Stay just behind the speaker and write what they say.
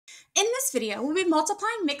In this video, we'll be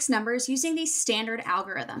multiplying mixed numbers using the standard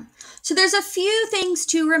algorithm. So there's a few things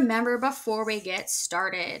to remember before we get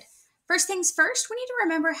started. First things first, we need to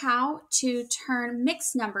remember how to turn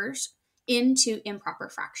mixed numbers into improper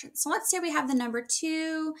fractions. So let's say we have the number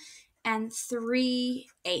 2 and 3/8.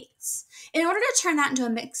 In order to turn that into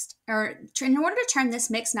in order to turn this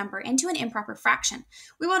mixed number into an improper fraction,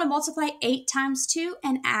 we want to multiply 8 times 2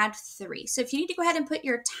 and add 3. So if you need to go ahead and put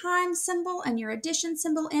your times symbol and your addition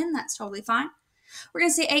symbol in, that's totally fine. We're going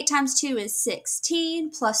to say 8 times 2 is 16,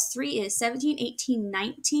 plus 3 is 17, 18,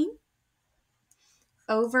 19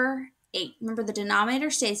 over 8. Remember, the denominator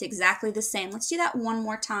stays exactly the same. Let's do that one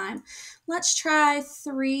more time. Let's try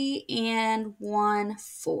 3 and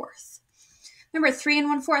 1/4. Remember, 3 and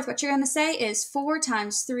 1/4, what you're going to say is 4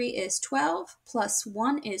 times 3 is 12, plus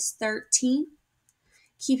 1 is 13.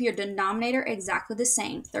 Keep your denominator exactly the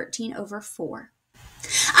same, 13 over 4.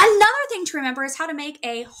 Another thing to remember is how to make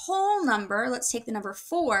a whole number, let's take the number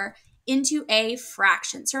 4, into a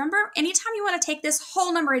fraction. So remember, anytime you want to take this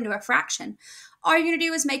whole number into a fraction, all you're going to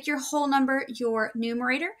do is make your whole number your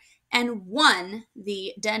numerator and 1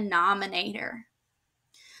 the denominator.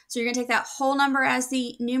 So you're going to take that whole number as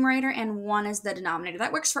the numerator and 1 as the denominator.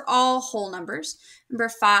 That works for all whole numbers. Remember,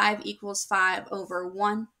 5 equals 5 over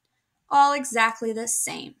 1. All exactly the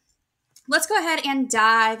same. Let's go ahead and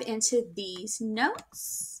dive into these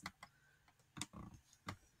notes.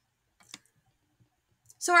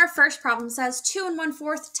 So our first problem says 2 and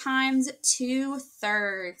 1/4 times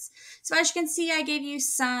 2/3. So as you can see, I gave you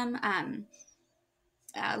some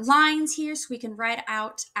lines here so we can write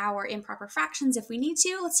out our improper fractions if we need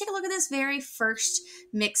to. Let's take a look at this very first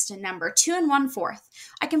mixed number, 2 and 1/4.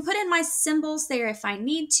 I can put in my symbols there if I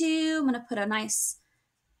need to. I'm going to put a nice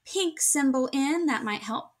pink symbol in. That might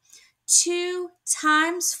help. 2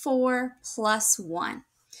 times 4 plus 1.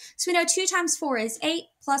 So we know 2 times 4 is 8,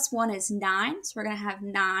 plus 1 is 9. So we're going to have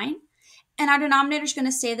 9. And our denominator is going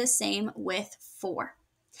to stay the same with 4.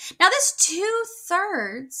 Now this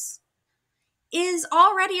 2/3 is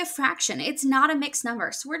already a fraction. It's not a mixed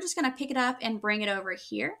number. So we're just going to pick it up and bring it over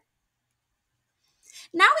here.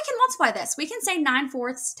 Now we can multiply this. We can say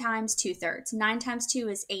 9/4 times 2/3. 9 times 2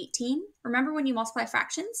 is 18. Remember, when you multiply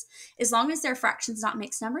fractions, as long as they're fractions, not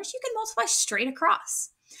mixed numbers, you can multiply straight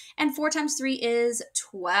across. And 4 times 3 is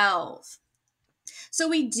 12. So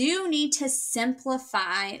we do need to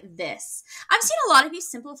simplify this. I've seen a lot of you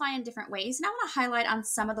simplify in different ways, and I want to highlight on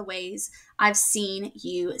some of the ways I've seen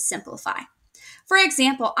you simplify. For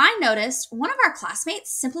example, I noticed one of our classmates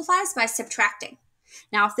simplifies by subtracting.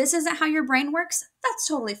 Now, if this isn't how your brain works, that's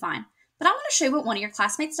totally fine. But I want to show you what one of your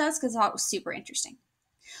classmates does because I thought it was super interesting.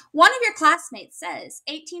 One of your classmates says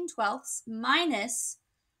 18/12 minus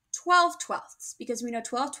 12/12, because we know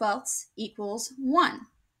 12/12 equals 1.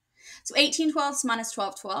 So 18/12 minus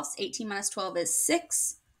 12/12, 18 minus 12 is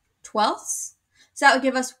 6/12. So that would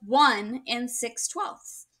give us 1 and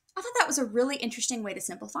 6/12. I thought that was a really interesting way to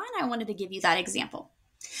simplify, and I wanted to give you that example.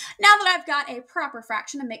 Now that I've got a proper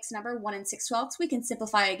fraction, a mixed number, 1 and 6/12, we can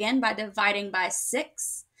simplify again by dividing by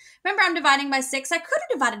 6. Remember, I'm dividing by 6. I could have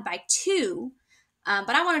divided by 2,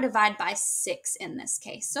 but I want to divide by 6 in this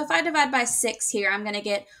case. So if I divide by 6 here, I'm going to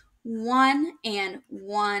get 1 and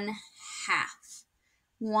 1/2.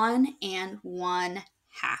 1 and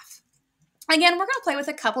 1/2. Again, we're going to play with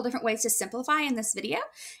a couple different ways to simplify in this video.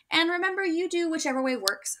 And remember, you do whichever way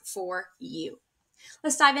works for you.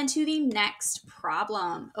 Let's dive into the next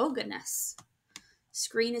problem. Oh, goodness.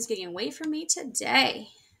 Screen is getting away from me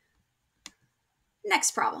today.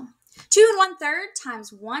 Next problem. 2 and 1/3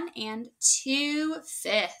 times 1 and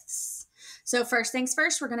 2/5. So first things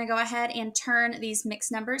first, we're going to go ahead and turn these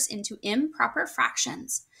mixed numbers into improper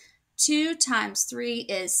fractions. 2 times 3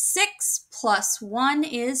 is 6, plus 1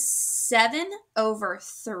 is 7 over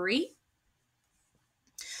 3.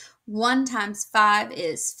 1 times 5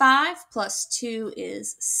 is 5, plus 2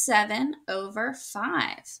 is 7 over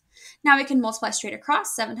 5. Now we can multiply straight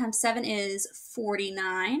across. 7 times 7 is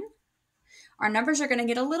 49. Our numbers are going to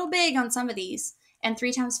get a little big on some of these. And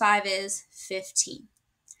 3 times 5 is 15.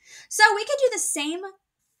 So we could do the same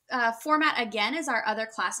format again as our other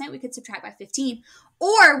classmate. We could subtract by 15.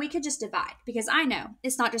 Or we could just divide, because I know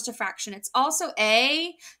it's not just a fraction. It's also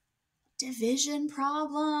a division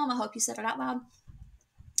problem. I hope you said it out loud.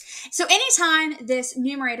 So anytime this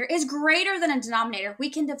numerator is greater than a denominator, we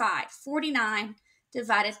can divide. 49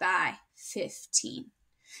 divided by 15.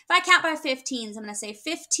 If I count by 15s, I'm going to say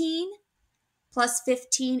 15 plus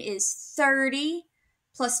 15 is 30,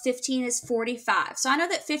 plus 15 is 45. So I know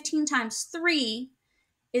that 15 times 3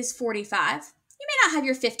 is 45. You may not have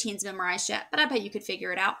your 15s memorized yet, but I bet you could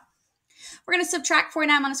figure it out. We're going to subtract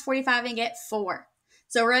 49 minus 45 and get 4.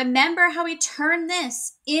 So remember how we turn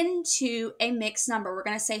this into a mixed number. We're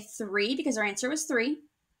going to say 3 because our answer was 3.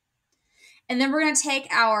 And then we're going to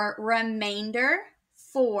take our remainder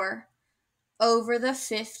 4 over the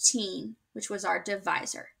 15, which was our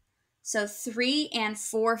divisor. So 3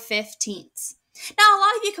 4/15. Now, a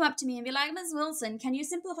lot of you come up to me and be like, Ms. Wilson, can you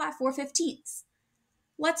simplify 4/15?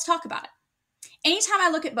 Let's talk about it. Anytime I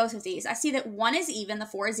look at both of these, I see that 1 is even, the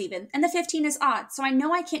 4 is even, and the 15 is odd. So I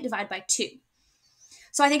know I can't divide by 2.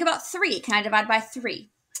 So I think about 3. Can I divide by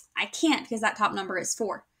 3? I can't because that top number is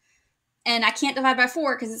 4. And I can't divide by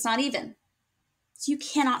 4 because it's not even. So you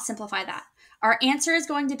cannot simplify that. Our answer is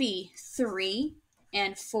going to be 3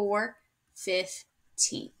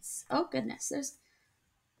 4/15. Oh, goodness. There's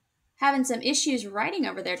having some issues writing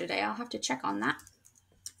over there today. I'll have to check on that.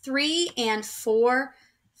 3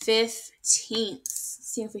 4/15.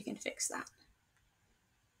 See if we can fix that.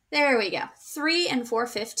 There we go. 3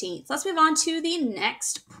 4/15. Let's move on to the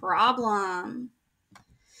next problem.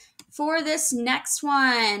 For this next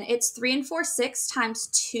one, it's 3 4/6 times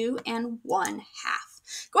 2 1/2.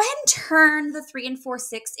 Go ahead and turn the 3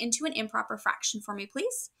 4/6 into an improper fraction for me,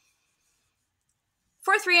 please.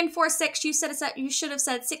 For 3 4/6, you should have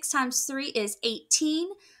said 6 times 3 is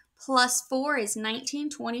 18, plus 4 is 19,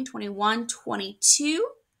 20, 21,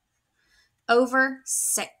 22 over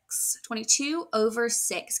 6. 22 over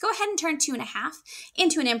 6. Go ahead and turn 2 1/2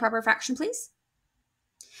 into an improper fraction, please.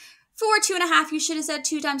 For 2 1/2, you should have said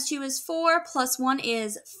 2 times 2 is 4, plus 1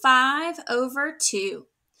 is 5 over 2.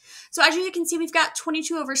 So as you can see, we've got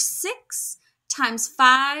 22 over 6 times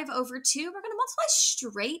 5 over 2. We're going to multiply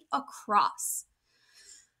straight across.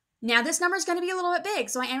 Now this number is going to be a little bit big,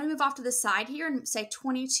 so I am going to move off to the side here and say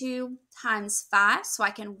 22 times 5 so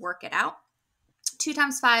I can work it out. 2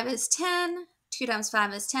 times 5 is 10. 2 times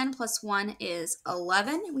 5 is 10, plus 1 is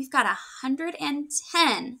 11. We've got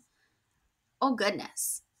 110. Oh,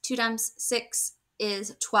 goodness. 2 times 6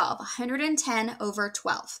 is 12. 110 over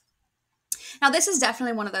 12. Now, this is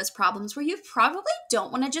definitely one of those problems where you probably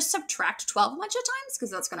don't want to just subtract 12 a bunch of times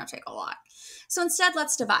because that's going to take a lot. So instead,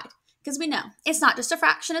 let's divide because we know it's not just a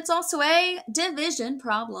fraction, it's also a division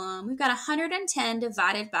problem. We've got 110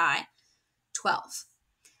 divided by 12.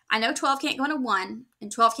 I know 12 can't go into 1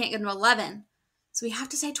 and 12 can't go into 11, so we have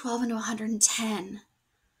to say 12 into 110.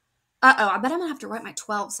 Uh-oh, I bet I'm going to have to write my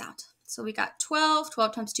 12s out. So we got 12.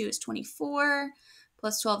 12 times 2 is 24.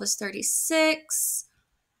 Plus 12 is 36.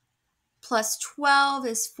 Plus 12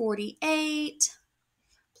 is 48.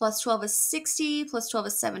 Plus 12 is 60. Plus 12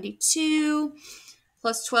 is 72.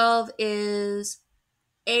 Plus 12 is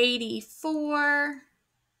 84.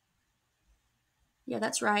 Yeah,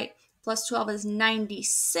 that's right. Plus 12 is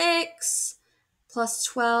 96. Plus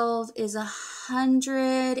 12 is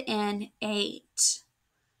 108.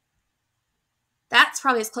 That's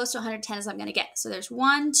probably as close to 110 as I'm going to get. So there's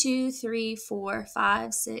 1, 2, 3, 4,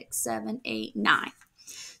 5, 6, 7, 8, 9.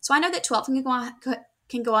 So I know that 12 can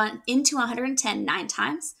go on into 110 9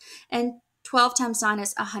 times, and 12 times 9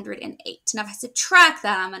 is 108. Now if I subtract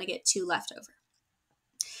that, I'm going to get 2 left over.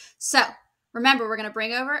 So remember, we're going to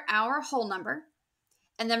bring over our whole number,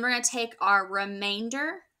 and then we're going to take our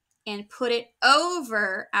remainder and put it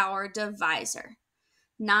over our divisor.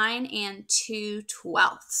 9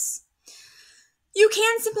 2/12. You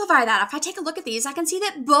can simplify that. If I take a look at these, I can see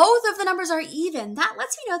that both of the numbers are even. That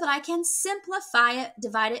lets me know that I can simplify it,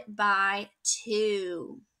 divide it by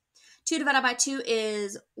 2. 2 divided by 2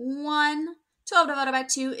 is 1. 12 divided by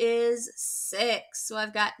 2 is 6. So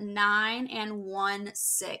I've got 9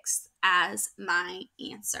 1/6 as my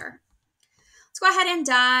answer. Let's go ahead and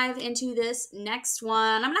dive into this next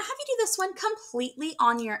one. I'm going to have you do this one completely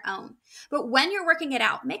on your own. But when you're working it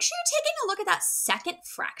out, make sure you're taking a look at that second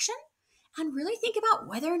fraction and really think about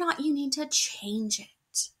whether or not you need to change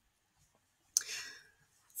it.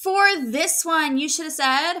 For this one, you should have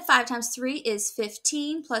said 5 times 3 is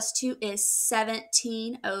 15, plus 2 is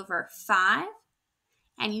 17 over 5.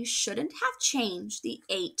 And you shouldn't have changed the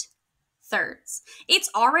 8/3. It's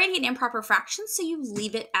already an improper fraction, so you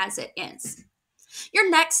leave it as it is. Your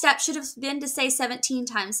next step should have been to say 17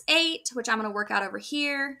 times 8, which I'm going to work out over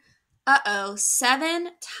here.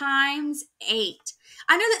 7 times 8.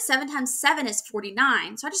 I know that 7 times 7 is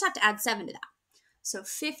 49, so I just have to add 7 to that. So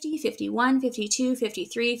 50, 51, 52,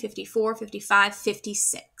 53, 54, 55,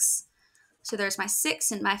 56. So there's my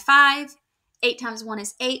 6 and my 5. 8 times 1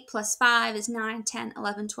 is 8, plus 5 is 9, 10,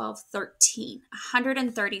 11, 12, 13.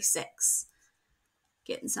 136.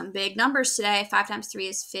 Getting some big numbers today. 5 times 3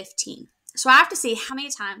 is 15. So I have to see how many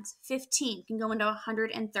times 15 can go into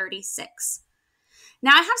 136.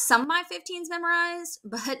 Now, I have some of my 15s memorized,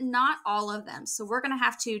 but not all of them. So we're going to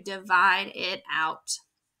have to divide it out.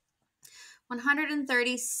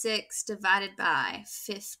 136 divided by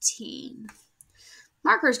 15.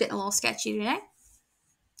 Marker's getting a little sketchy today.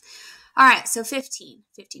 All right, so 15.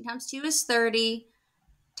 15 times 2 is 30,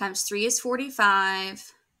 times 3 is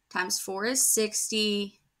 45, times 4 is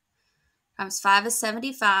 60, times 5 is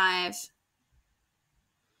 75,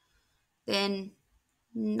 then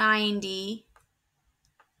 90,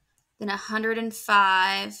 then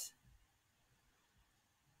 105,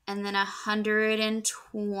 and then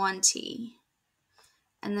 120,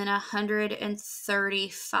 and then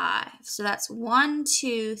 135. So that's 1,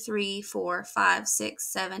 2, 3, 4, 5,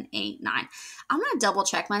 6, 7, 8, 9. I'm going to double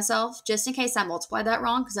check myself just in case I multiplied that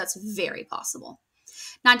wrong, because that's very possible.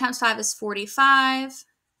 9 times 5 is 45.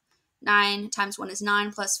 9 times 1 is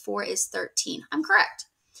 9, plus 4 is 13. I'm correct.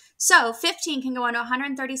 So 15 can go into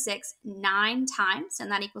 136 9 times,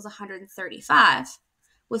 and that equals 135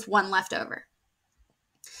 with 1 left over.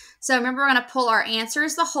 So remember, we're going to pull our answer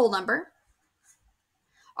as the whole number.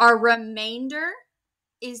 Our remainder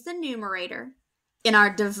is the numerator, and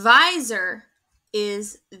our divisor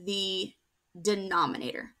is the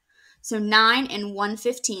denominator. So 9 and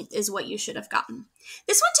 1/15 is what you should have gotten.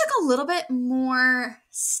 This one took a little bit more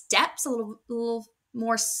steps,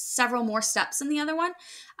 several more steps than the other one.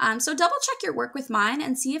 So double check your work with mine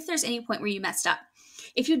and see if there's any point where you messed up.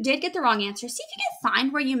 If you did get the wrong answer, see if you can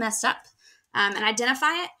find where you messed up and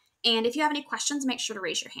identify it. And if you have any questions, make sure to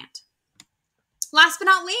raise your hand. Last but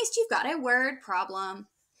not least, you've got a word problem.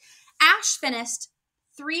 Ash finished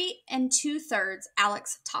 3 2/3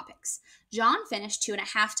 Alex topics. John finished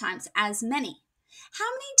 2.5 times as many. How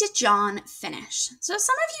many did John finish? So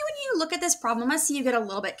some of you, when you look at this problem, I see you get a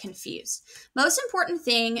little bit confused. Most important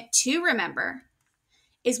thing to remember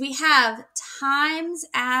is we have times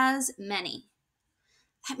as many.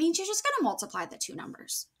 That means you're just going to multiply the two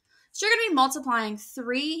numbers. So you're going to be multiplying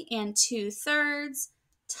 3 2/3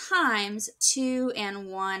 times 2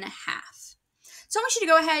 1/2. So I want you to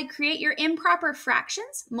go ahead, create your improper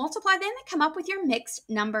fractions, multiply them, and come up with your mixed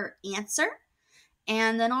number answer.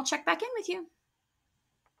 And then I'll check back in with you.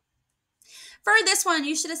 For this one,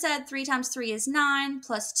 you should have said 3 times 3 is 9,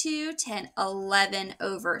 plus 2, 10, 11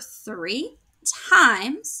 over 3,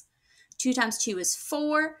 times 2 times 2 is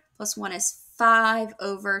 4, plus 1 is 5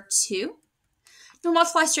 over 2. You'll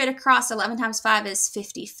multiply straight across. 11 times 5 is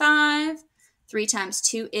 55. 3 times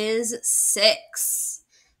 2 is 6.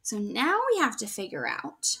 So now we have to figure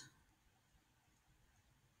out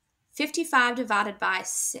 55 divided by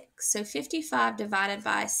 6. So 55 divided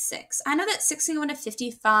by 6. I know that 6 can go into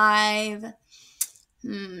 55.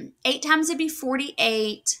 8 times would be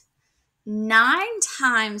 48. 9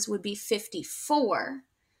 times would be 54.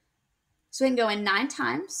 So we can go in 9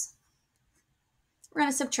 times. We're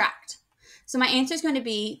going to subtract. So my answer is going to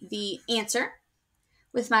be the answer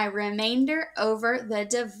with my remainder over the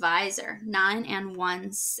divisor, 9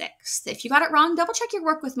 1/6. If you got it wrong, double check your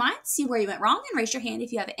work with mine, see where you went wrong, and raise your hand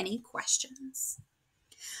if you have any questions.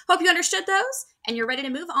 Hope you understood those, and you're ready to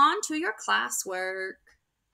move on to your classwork.